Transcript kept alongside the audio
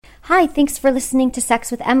Hi, thanks for listening to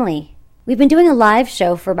Sex with Emily. We've been doing a live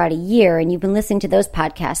show for about a year, and you've been listening to those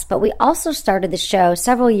podcasts, but we also started the show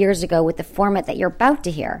several years ago with the format that you're about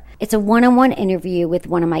to hear. It's a one-on-one interview with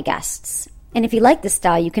one of my guests. And if you like this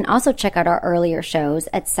style, you can also check out our earlier shows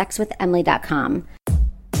at sexwithemily.com.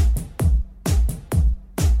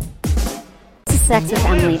 This is Sex with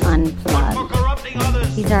Emily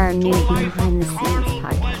Unplugged. These are our new behind-the-scenes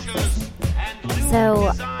podcasts.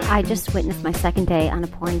 So I just witnessed my second day on a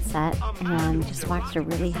porn set and just watched a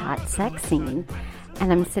really hot sex scene.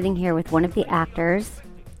 And I'm sitting here with one of the actors.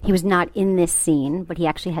 He was not in this scene, but he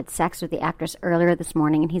actually had sex with the actress earlier this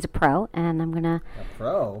morning, and he's a pro. And I'm going to... A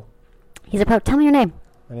pro? He's a pro. Tell me your name.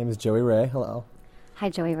 My name is Joey Ray. Hello. Hi,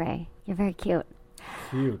 Joey Ray. You're very cute.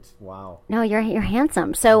 Cute. Wow. No, you're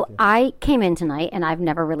handsome. So I came in tonight, and I've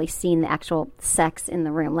never really seen the actual sex in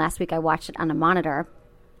the room. Last week I watched it on a monitor.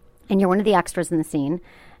 And you're one of the extras in the scene,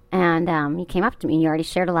 and you came up to me, and you already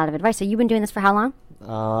shared a lot of advice. So you've been doing this for how long?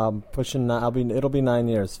 It'll be 9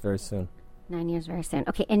 years very soon. 9 years very soon.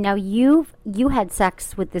 Okay, and now you had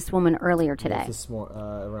sex with this woman earlier today. Yes,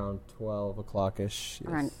 around 12 o'clock-ish.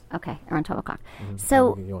 Yes. Around 12 o'clock. Mm-hmm.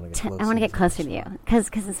 So I want to get closer to you, because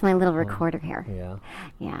it's my little recorder here. Yeah.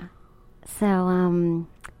 Yeah. So,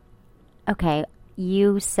 okay,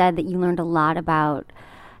 you said that you learned a lot about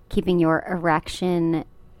keeping your erection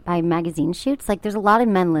by magazine shoots. Like, there's a lot of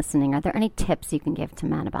men listening. Are there any tips you can give to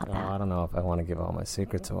men about that? I don't know if I want to give all my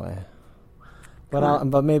secrets away,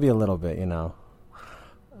 but maybe a little bit. You know,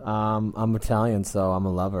 I'm Italian, so I'm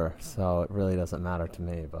a lover, so it really doesn't matter to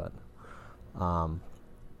me. But I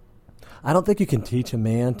don't think you can teach a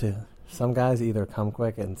man to. Some guys either come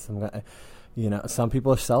quick, and some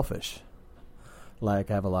people are selfish. Like,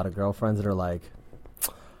 I have a lot of girlfriends that are like,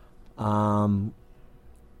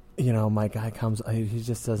 my guy comes, he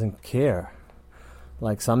just doesn't care.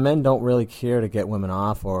 Like, some men don't really care to get women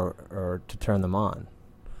off or to turn them on.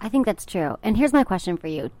 I think that's true. And here's my question for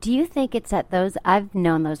you. Do you think it's that I've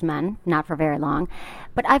known those men, not for very long,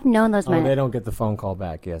 but I've known those men. They don't get the phone call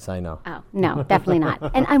back. Yes, I know. Oh, no, definitely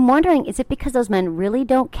not. And I'm wondering, is it because those men really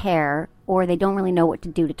don't care, or they don't really know what to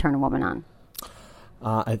do to turn a woman on?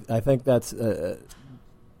 I think that's,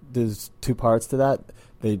 there's two parts to that.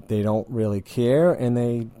 They don't really care, and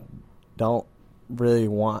they don't really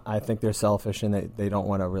want. I think they're selfish, and they don't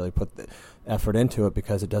want to really put the effort into it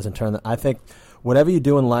because it doesn't turn. I think whatever you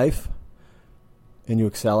do in life, and you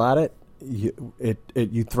excel at it, you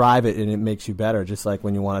thrive it, and it makes you better. Just like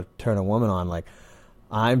when you want to turn a woman on. Like,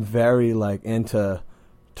 I'm very into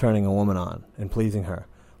turning a woman on and pleasing her.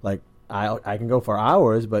 Like, I can go for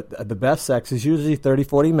hours, but the best sex is usually 30,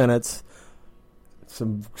 40 minutes.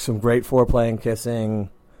 Some great foreplay and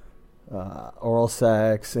kissing. Oral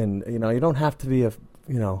sex, and you don't have to be a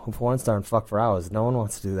porn star and fuck for hours. No one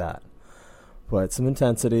wants to do that. But some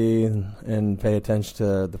intensity and pay attention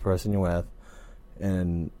to the person you're with,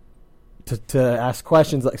 and to ask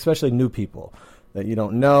questions, especially new people that you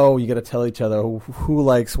don't know. You got to tell each other who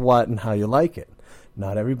likes what and how you like it.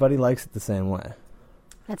 Not everybody likes it the same way.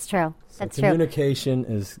 That's true. That's true. Communication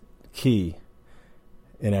is key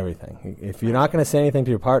in everything. If you're not going to say anything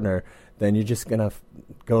to your partner, then you're just going to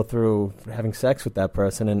go through having sex with that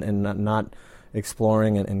person and not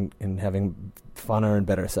exploring and having funner and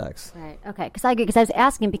better sex. Right. Okay. Because I agree. Because I was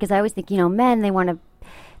asking because I always think, men, they want to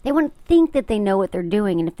think that they know what they're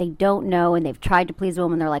doing, and if they don't know and they've tried to please a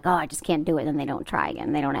woman, they're like, oh, I just can't do it, and then they don't try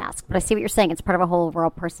again. They don't ask. But I see what you're saying. It's part of a whole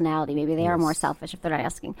overall personality. Maybe they are more selfish if they're not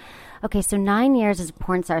asking. Okay. So 9 years as a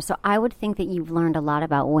porn star. So I would think that you've learned a lot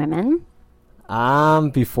about women.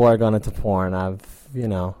 Before I got into porn, I've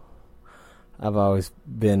always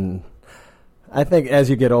been. I think as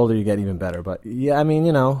you get older, you get even better. But yeah, I'm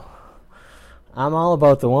all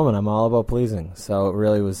about the woman. I'm all about pleasing. So it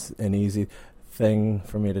really was an easy thing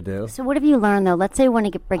for me to do. So what have you learned, though? Let's say you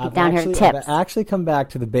want to break it down here to tips. I've actually come back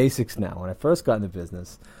to the basics now. When I first got in the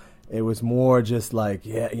business, it was more just like,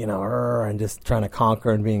 and just trying to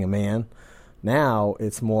conquer and being a man. Now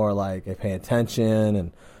it's more like I pay attention,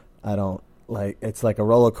 and I don't like. It's like a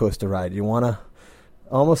roller coaster ride. You want to.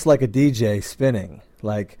 Almost like a DJ spinning.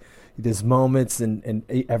 Like, there's moments in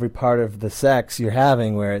every part of the sex you're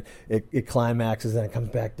having where it climaxes and it comes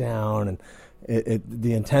back down, and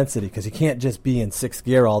the intensity, because you can't just be in sixth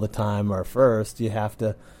gear all the time or first. You have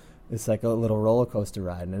to. It's like a little roller coaster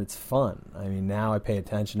ride, and it's fun. I mean, now I pay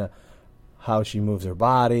attention to how she moves her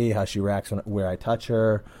body, how she reacts where I touch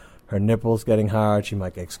her. Her nipples getting hard. She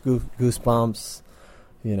might get goosebumps.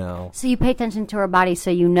 So you pay attention to her body,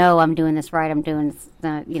 so I'm doing this right. I'm doing, she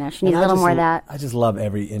needs a little more of that. I just love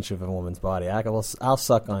every inch of a woman's body. I'll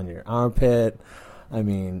suck on your armpit.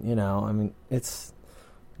 It's,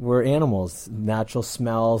 we're animals. Natural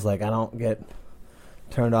smells. Like, I don't get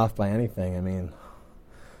turned off by anything. I mean,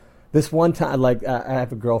 this one time, like, I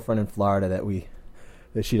have a girlfriend in Florida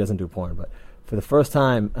that she doesn't do porn, but for the first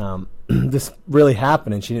time, this really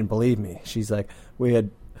happened, and she didn't believe me. She's like,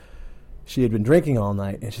 she had been drinking all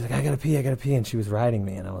night, and she's like, I gotta pee, and she was riding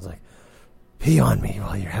me, and I was like, pee on me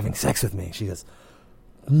while you're having sex with me. She goes,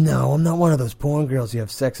 no, I'm not one of those porn girls you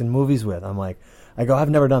have sex in movies with. I go, I've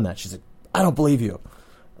never done that. She's like, I don't believe you.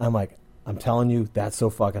 I'm like, I'm telling you, that's so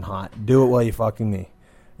fucking hot. Do it while you're fucking me.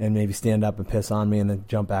 And maybe stand up and piss on me and then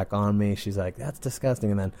jump back on me. She's like, that's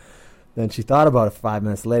disgusting. And then she thought about it 5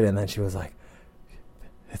 minutes later, and then she was like,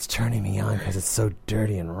 it's turning me on because it's so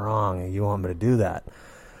dirty and wrong, and you want me to do that.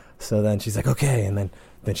 So then she's like, okay. And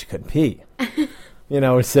then she couldn't pee.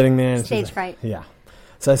 We're sitting there. And Stage like, fright. Yeah.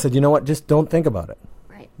 So I said, you know what? Just don't think about it.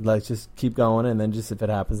 Right. Let's just keep going, and then just if it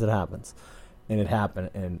happens, it happens. And it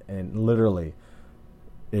happened, and literally,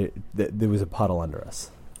 there was a puddle under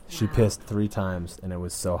us. She pissed 3 times, and it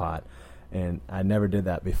was so hot. And I never did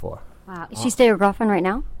that before. Wow. Is she still your girlfriend right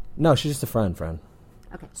now? No, she's just a friend.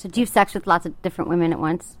 Okay. So do you have sex with lots of different women at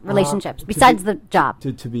once? Relationships, besides the job?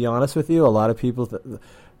 To be honest with you, a lot of people,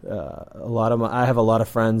 I have a lot of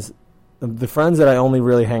friends. The friends that I only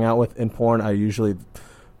really hang out with in porn are usually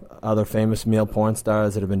other famous male porn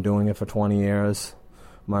stars that have been doing it for 20 years.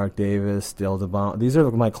 Mark Davis, Dale DeBon. These are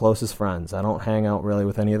my closest friends. I don't hang out really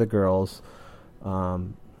with any of the girls.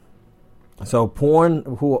 So porn,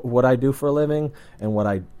 what I do for a living and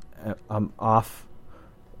what I'm off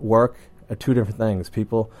work are 2 different things.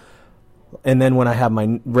 People, and then when I have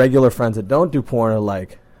my regular friends that don't do porn are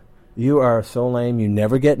like, you are so lame. You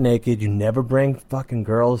never get naked. You never bring fucking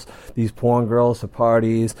girls, these porn girls, to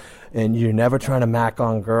parties, and you're never trying to mac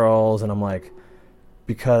on girls. And I'm like,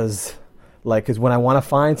 because when I want to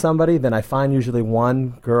find somebody, then I find usually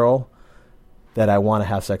one girl that I want to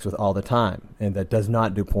have sex with all the time, and that does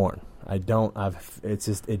not do porn. It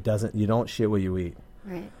doesn't. You don't shit what you eat.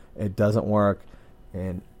 Right. It doesn't work,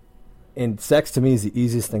 and sex to me is the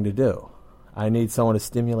easiest thing to do. I need someone to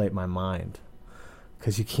stimulate my mind.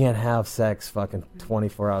 Because you can't have sex fucking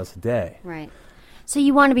 24 hours a day. Right. So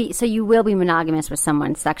you will be monogamous with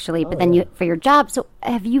someone sexually, but then for your job. So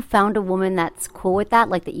have you found a woman that's cool with that?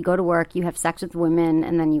 Like that you go to work, you have sex with women,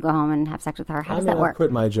 and then you go home and have sex with her? How does that work? I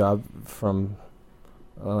quit my job from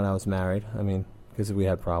when I was married. I mean, because we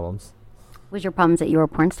had problems. Was your problems that you were a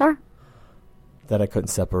porn star? That I couldn't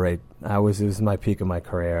separate. It was my peak of my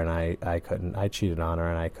career, and I cheated on her,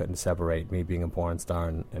 and I couldn't separate me being a porn star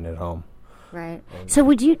and at home. Right. So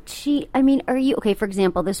would you cheat? I mean, are you, okay, for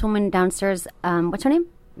example, this woman downstairs, what's her name?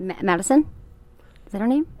 Madison? Is that her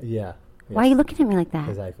name? Yeah. Why are you looking at me like that?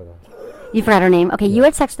 Because I forgot. You forgot her name? Okay, you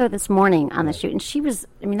had sex with her this morning on the shoot, and she was,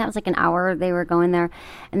 that was like an hour they were going there,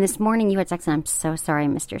 and this morning you had sex, and I'm so sorry I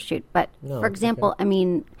missed your shoot. But, for example,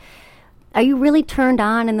 okay. Are you really turned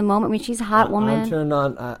on in the moment? I mean, she's a hot woman. I'm turned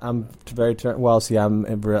on. I'm very turned. Well, see, I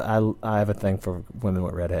have a thing for women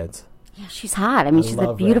with redheads. Yeah, she's hot. I mean, she's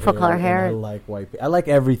a beautiful color hair. I like white. I like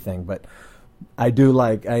everything, but I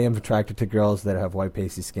am attracted to girls that have white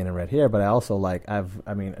pasty skin and red hair. But I also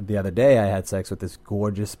the other day I had sex with this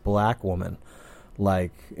gorgeous black woman,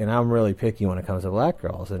 and I'm really picky when it comes to black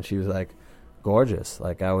girls, and she was like gorgeous.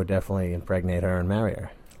 Like I would definitely impregnate her and marry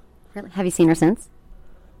her. Really? Have you seen her since?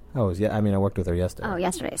 I worked with her yesterday. Oh,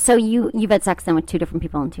 yesterday. So you've had sex then with 2 different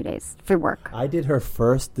people in 2 days for work. I did her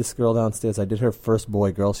first, this girl downstairs, I did her first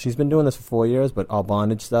boy-girl. She's been doing this for 4 years, but all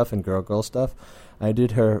bondage stuff and girl-girl stuff.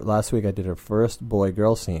 Last week I did her first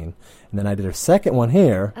boy-girl scene, and then I did her second one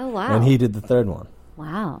here. Oh, wow. And he did the third one.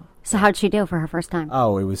 Wow. So how'd she do for her first time?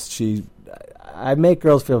 Oh, I make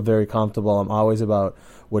girls feel very comfortable. I'm always about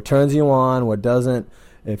what turns you on, what doesn't.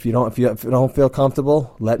 If you don't feel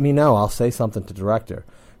comfortable, let me know. I'll say something to director.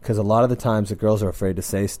 Because a lot of the times the girls are afraid to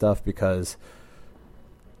say stuff because,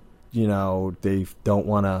 they don't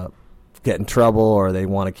want to get in trouble or they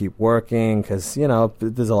want to keep working because,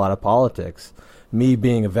 there's a lot of politics. Me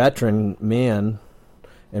being a veteran man,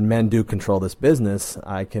 and men do control this business,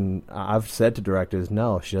 I've said to directors,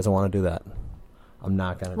 no, she doesn't want to do that. I'm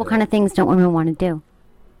not going to do it. What kind of things don't women want to do?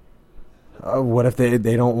 What if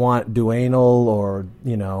they don't want do anal or,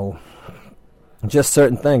 just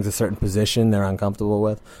certain things, a certain position they're uncomfortable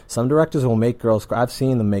with. Some directors will make girls cry. I've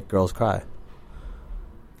seen them make girls cry.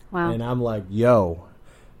 Wow. And I'm like, don't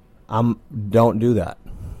do that.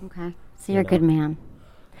 Okay. So you're a good man.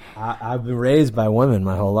 I've been raised by women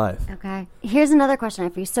my whole life. Okay. Here's another question I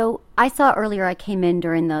have for you. So I saw earlier, I came in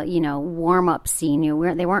during the, warm-up scene.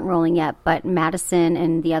 They weren't rolling yet, but Madison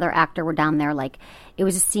and the other actor were down there. Like, it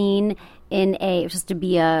was a scene it was just to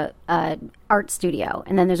be a art studio,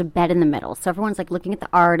 and then there's a bed in the middle. So everyone's like looking at the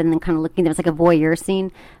art and then kind of looking. There was like a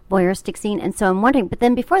voyeuristic scene. And so I'm wondering, but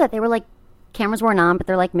then before that, they were like, cameras weren't on, but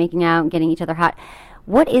they're like making out and getting each other hot.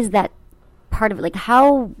 What is that part of it? Like,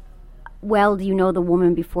 how well do you know the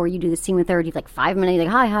woman before you do the scene with her? Do you have like 5 minutes? Like,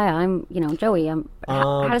 hi, I'm, Joey.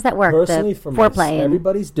 How does that work? Personally, the for foreplay.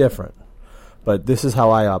 Everybody's different, but this is how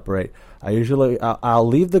I operate. I usually I'll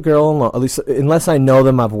leave the girl alone, at least unless I know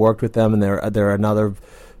them. I've worked with them, and they're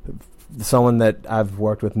someone that I've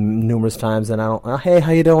worked with numerous times, and I don't. Hey,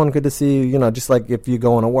 how you doing? Good to see you. Just like if you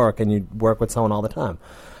go into work and you work with someone all the time.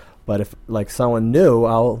 But if like someone new,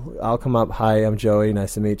 I'll come up. Hi, I'm Joey.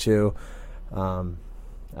 Nice to meet you.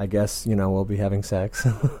 I guess we'll be having sex,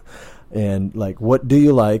 and like, what do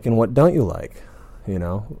you like and what don't you like?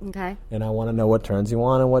 Okay. And I want to know what turns you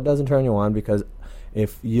on and what doesn't turn you on, because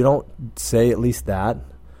if you don't say at least that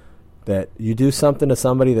you do something to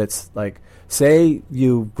somebody that's like, say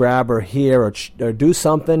you grab her here or do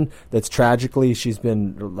something that's tragically she's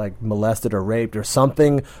been like molested or raped or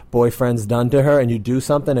something boyfriend's done to her, and you do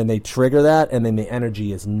something and they trigger that, and then the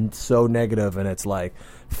energy is so negative and it's like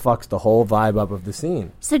fucks the whole vibe up of the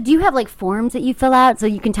scene. So do you have like forms that you fill out so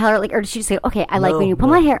you can tell her, like, or does she just say, okay, I like when you pull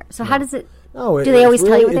my hair? So how does it? No, do they always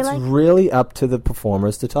tell you what they like? It's really up to the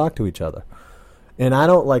performers to talk to each other. And I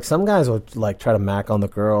don't like, some guys will like try to mac on the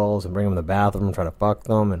girls and bring them in the bathroom and try to fuck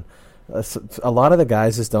them, and a lot of the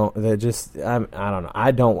guys just don't. They're just I don't know.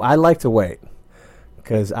 I like to wait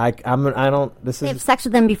because I don't. They have sex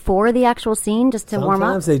with them before the actual scene just to warm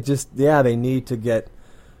up. Sometimes they need to get.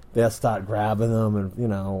 They'll start grabbing them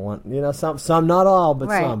and some not all but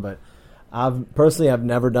right. Some. But I've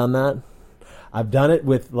never done that. I've done it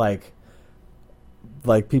with like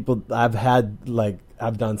people.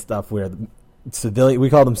 I've done stuff where. We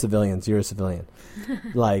call them civilians. You're a civilian.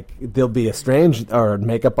 Like there'll be a strange or a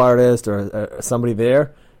makeup artist or somebody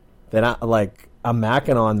there that I'm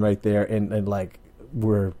macking on right there, and like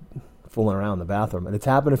we're fooling around in the bathroom, and it's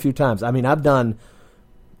happened a few times. I mean, I've done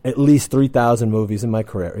at least 3,000 movies in my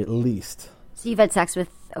career, at least. So you've had sex with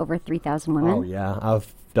over 3,000 women? Oh yeah,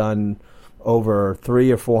 I've done over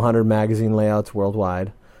 300 or 400 magazine layouts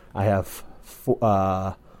worldwide. I have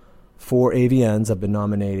 4 AVNs. I've been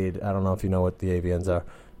nominated. I don't know if you know what the AVNs are.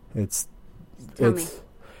 Tell me.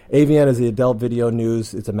 AVN is the Adult Video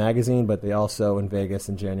News. It's a magazine, but they also, in Vegas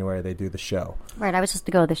in January, they do the show. Right. I was supposed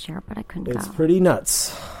to go this year, but I couldn't go. It's pretty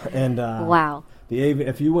nuts. And wow.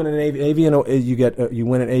 If you win an AVN, you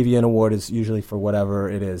win an AVN award is usually for whatever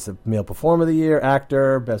it is: a male performer of the year,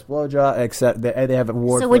 actor, best blowjob. Except they have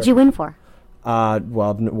awards. So what'd you win for? Well,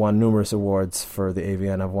 I've won numerous awards for the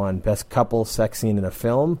AVN. I've won best couple sex scene in a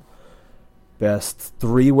film, best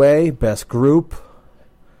three-way, best group,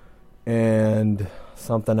 and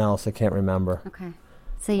something else I can't remember. Okay.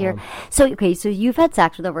 So so you've had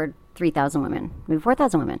sex with over 3,000 women, maybe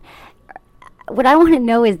 4,000 women. What I want to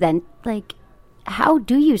know is then, like, how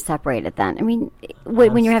do you separate it then? I mean,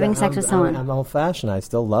 when you're having sex with someone. I'm old-fashioned. I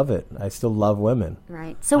still love it. I still love women.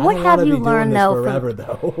 Right. So what have you learned, though?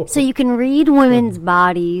 Forever, so you can read women's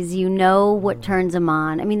bodies. You know what turns them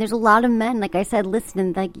on. I mean, there's a lot of men, like I said,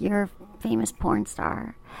 listening, like you're a famous porn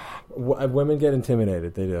star. Women get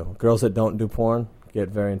intimidated. They do. Girls that don't do porn get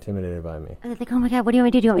very intimidated by me. They're like, oh my God, what do you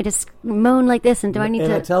want me to do? Do you want me to moan like this? And do I need to?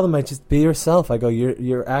 And I tell them, I just be yourself. I go,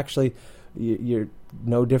 you're actually, you're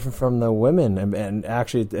no different from the women. And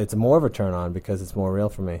actually, it's more of a turn on because it's more real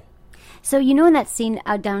for me. So in that scene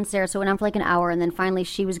out downstairs, so it went on for like an hour, and then finally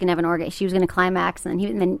she was gonna have an orgasm. She was gonna climax, and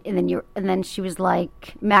then she was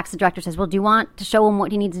like, Max, the director, says, "Well, do you want to show him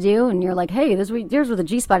what he needs to do?" And you're like, "Hey, here's where the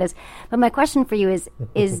G spot is." But my question for you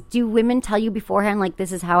is do women tell you beforehand, like,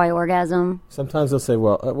 this is how I orgasm? Sometimes they'll say,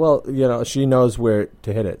 well, she knows where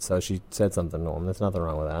to hit it, so she said something to him. There's nothing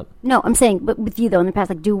wrong with that. No, I'm saying, but with you though, in the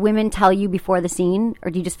past, like, do women tell you before the scene,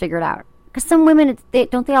 or do you just figure it out? Because some women,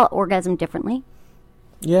 don't they all orgasm differently?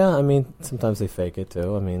 Yeah, I mean, sometimes they fake it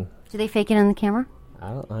too. I mean, do they fake it on the camera?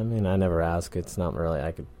 I never ask. It's not really.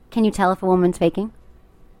 Can you tell if a woman's faking?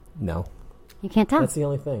 No. You can't tell. That's the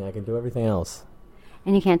only thing. I can do everything else.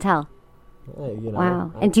 And you can't tell.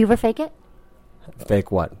 Wow. And do you ever fake it?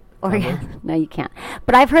 Fake what? No, you can't.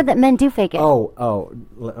 But I've heard that men do fake it. Oh, all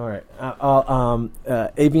right.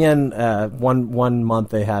 AVN. One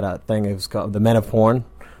month they had a thing. It was called the Men of Porn.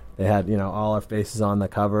 They had, all our faces on the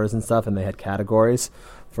covers and stuff, and they had categories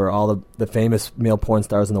for all the famous male porn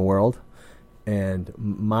stars in the world. And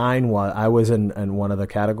I was in one of the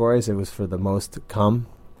categories. It was for the most cum.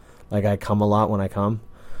 Like I come a lot when I come.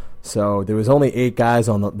 So there was only 8 guys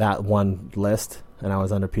on that one list, and I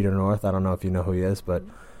was under Peter North. I don't know if you know who he is, but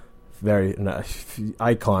very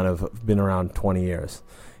icon of been around 20 years.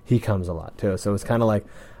 He comes a lot too. So it's kind of like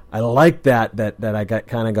I like that I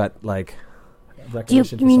got like. Do you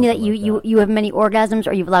mean that you have many orgasms,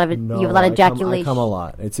 or you have a lot of No, you have a lot of ejaculation? I come a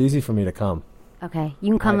lot. It's easy for me to come. Okay, you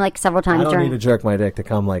can come like several times. I don't need to jerk my dick to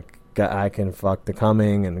come. Like I can fuck the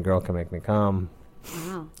coming, and the girl can make me come.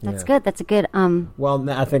 Wow, that's good. That's a good. Well,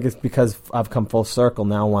 I think it's because I've come full circle.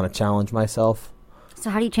 Now I want to challenge myself. So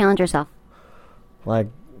how do you challenge yourself? Like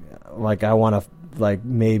I want to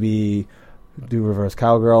maybe do reverse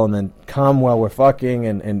cowgirl and then come while we're fucking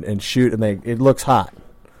and shoot and it looks hot.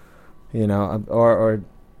 You know, or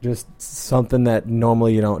just something that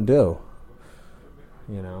normally you don't do.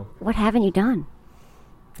 You know. What haven't you done?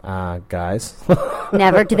 Guys.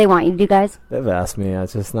 Never. Do they want you to do guys? They've asked me.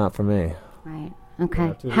 It's just not for me. Right.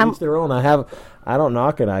 Okay. To each their own. I don't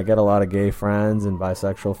knock it. I get a lot of gay friends and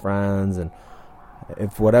bisexual friends, and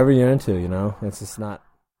if whatever you're into, you know, it's just not.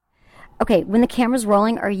 Okay. When the camera's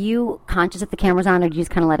rolling, are you conscious that the camera's on, or do you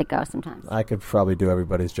just kind of let it go sometimes? I could probably do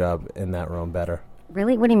everybody's job in that room better.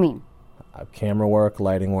 Really? What do you mean? Camera work,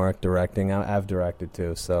 lighting work, directing. I've directed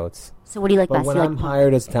too, so it's. So what do you like best? But when I'm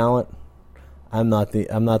hired as talent, I'm not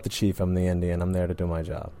the chief. I'm the Indian. I'm there to do my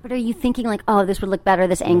job. But are you thinking like, oh, this would look better,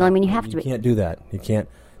 this angle? I mean, you have to be. You can't do that. You can't.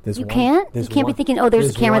 You can't be thinking, oh,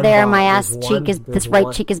 there's a camera there, and my ass cheek is this right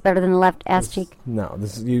cheek is better than the left ass cheek. No,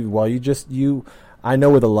 this is you. Well, you. I know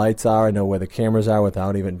where the lights are. I know where the cameras are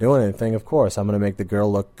without even doing anything. Of course, I'm going to make the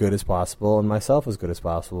girl look good as possible and myself as good as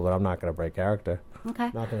possible. But I'm not going to break character. Okay.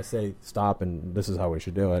 I'm not going to say stop and this is how we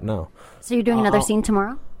should do it. No. So you're doing another scene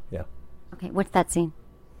tomorrow? Yeah. Okay. What's that scene?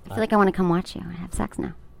 I feel like I want to come watch you. I have sex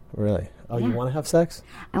now. Really? Oh, yeah. You want to have sex?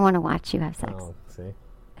 I want to watch you have sex. Oh, see.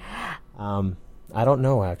 I don't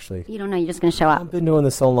know, actually. You don't know? You're just going to show up? I've been doing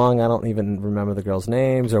this so long, I don't even remember the girls'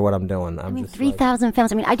 names or what I'm doing. I mean, 3,000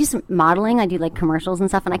 films. I mean, I do some modeling. I do, like, commercials and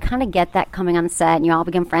stuff, and I kind of get that coming on set, and you all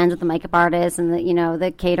become friends with the makeup artist and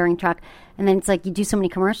the catering truck. And then it's like you do so many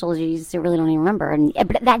commercials, you just really don't even remember.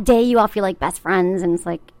 But that day, you all feel like best friends, and it's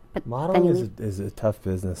like... But modeling is a tough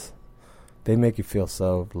business. They make you feel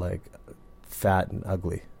so, like, fat and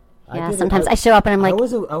ugly. Yeah, sometimes I show up and I'm like...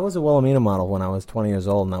 I was a Wilhelmina model when I was 20 years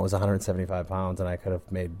old, and I was 175 pounds, and I could have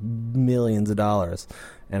made millions of dollars,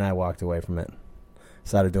 and I walked away from it.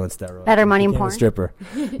 Started doing steroids. Better money in porn? A stripper.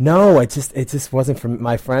 No, it just wasn't for me.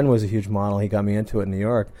 My friend was a huge model. He got me into it in New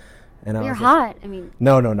York. And you're hot. I mean...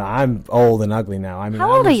 No. I'm old and ugly now. I mean,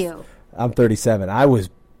 how old are you? I'm 37. I was...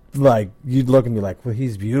 Like, you'd look at me like, well,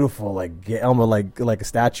 he's beautiful, like, almost like a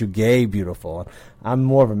statue, gay beautiful. I'm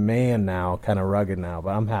more of a man now, kind of rugged now, but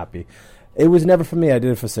I'm happy. It was never for me. I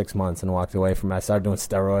did it for 6 months and walked away from it. I started doing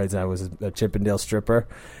steroids. I was a Chippendale stripper.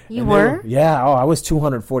 You were? Yeah. Oh, I was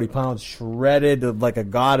 240 pounds, shredded like a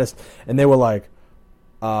goddess. And they were like,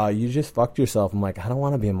 you just fucked yourself. I'm like, I don't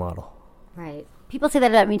want to be a model. Right. People say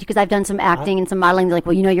that about me because I've done some acting and some modeling. They're like,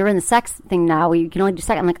 well, you're in the sex thing now. You can only do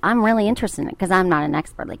sex. I'm like, I'm really interested in it because I'm not an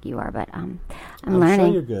expert like you are, but I'm learning. I'm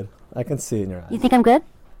sure you're good. I can see it in your eyes. You think I'm good?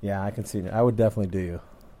 Yeah, I can see it. I would definitely do you.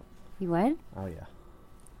 You would? Oh, yeah.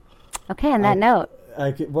 Okay, on that note.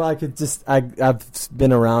 I've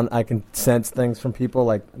been around. I can sense things from people.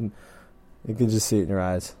 Like, you can just see it in your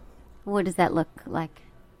eyes. What does that look like?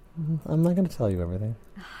 I'm not going to tell you everything.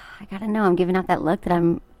 I got to know. I'm giving out that look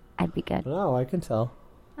that I'd be good. No, I can tell.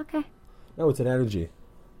 Okay. No, it's an energy.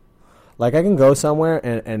 Like, I can go somewhere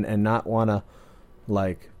and not want to,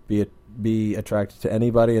 like, be attracted to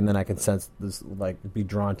anybody, and then I can sense this, like, be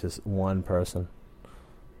drawn to one person.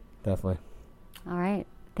 Definitely. All right.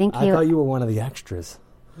 Thank you. I thought you were one of the extras.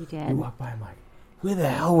 You did. You walked by, I'm like, where the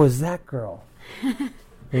hell was that girl?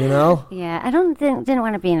 You know? Yeah, I didn't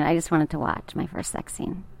want to be in it. I just wanted to watch my first sex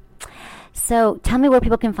scene. So, tell me where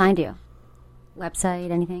people can find you.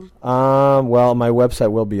 Website, anything? Well, my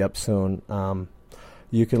website will be up soon.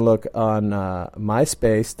 You can look on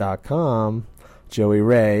myspace.com, Joey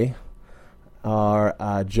Ray, or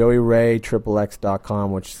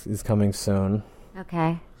joeyray.xxx.com, which is coming soon.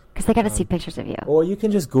 Okay. Because they got to see pictures of you. Or you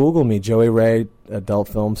can just Google me, Joey Ray, adult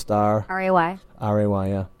film star. R-A-Y? R-A-Y,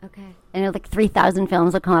 yeah. Okay. And like 3,000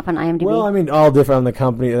 films will come up on IMDb? Well, I mean, all different on the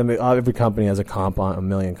company. I mean, every company has a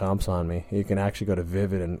million comps on me. You can actually go to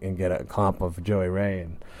Vivid and get a comp of Joey Ray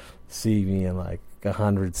and see me in like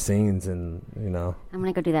 100 scenes and, you know. I'm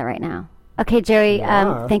going to go do that right now. Okay, Jerry,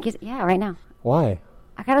 thank you. Yeah, right now. Why?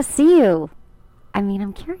 I got to see you. I mean,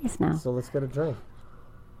 I'm curious now. So let's get a drink.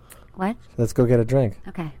 What? Let's go get a drink.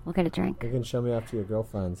 Okay, we'll get a drink. You can show me off to your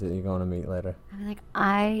girlfriends that you're going to meet later. I'm like,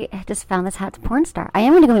 I just found this hot porn star. I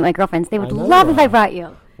am going to go meet my girlfriends. They would love if I brought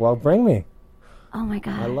you. Well, bring me. Oh my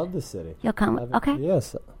God. I love the city. You'll come? Okay.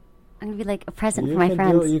 Yes. I'm going to be like a present for my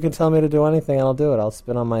friends. You can tell me to do anything, and I'll do it. I'll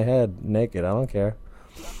spin on my head naked. I don't care.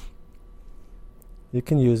 You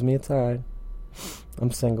can use me. It's all right. I'm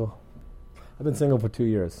single. I've been single for 2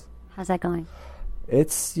 years. How's that going?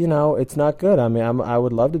 It's, it's not good. I mean, I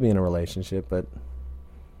would love to be in a relationship, but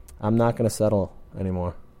I'm not going to settle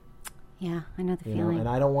anymore. Yeah, I know the feeling. And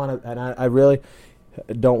I don't want to, and I really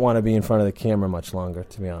don't want to be in front of the camera much longer,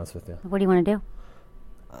 to be honest with you. What do you want to do?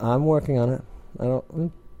 I'm working on it.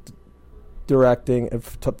 I'm directing,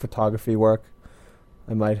 photography work.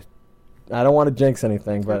 I don't want to jinx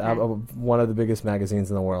anything, but Okay. I'm one of the biggest magazines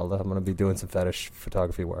in the world. I'm going to be doing some fetish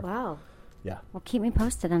photography work. Wow. Yeah. Well, keep me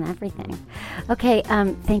posted on everything. Okay,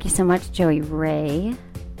 thank you so much, Joey Ray.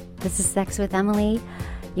 This is Sex with Emily.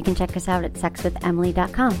 You can check us out at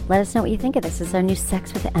sexwithemily.com. Let us know what you think of this. This is our new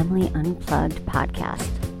Sex with Emily Unplugged podcast.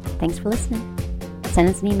 Thanks for listening. Send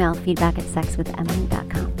us an email,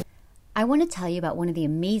 feedback@sexwithemily.com. I want to tell you about one of the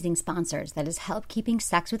amazing sponsors that has helped keeping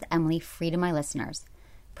Sex with Emily free to my listeners.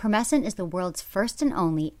 Promescent is the world's first and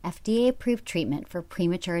only FDA-approved treatment for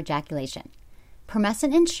premature ejaculation.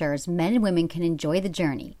 Promescent ensures men and women can enjoy the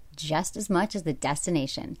journey just as much as the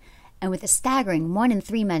destination. And with a staggering 1 in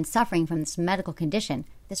 3 men suffering from this medical condition,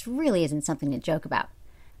 this really isn't something to joke about.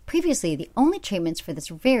 Previously, the only treatments for this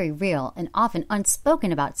very real and often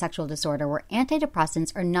unspoken about sexual disorder were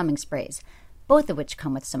antidepressants or numbing sprays, both of which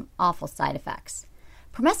come with some awful side effects.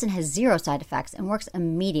 Promescent has 0 side effects and works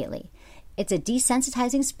immediately. It's a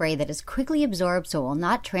desensitizing spray that is quickly absorbed so it will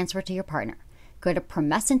not transfer to your partner. Go to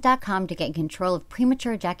promescent.com to get in control of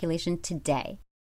premature ejaculation today.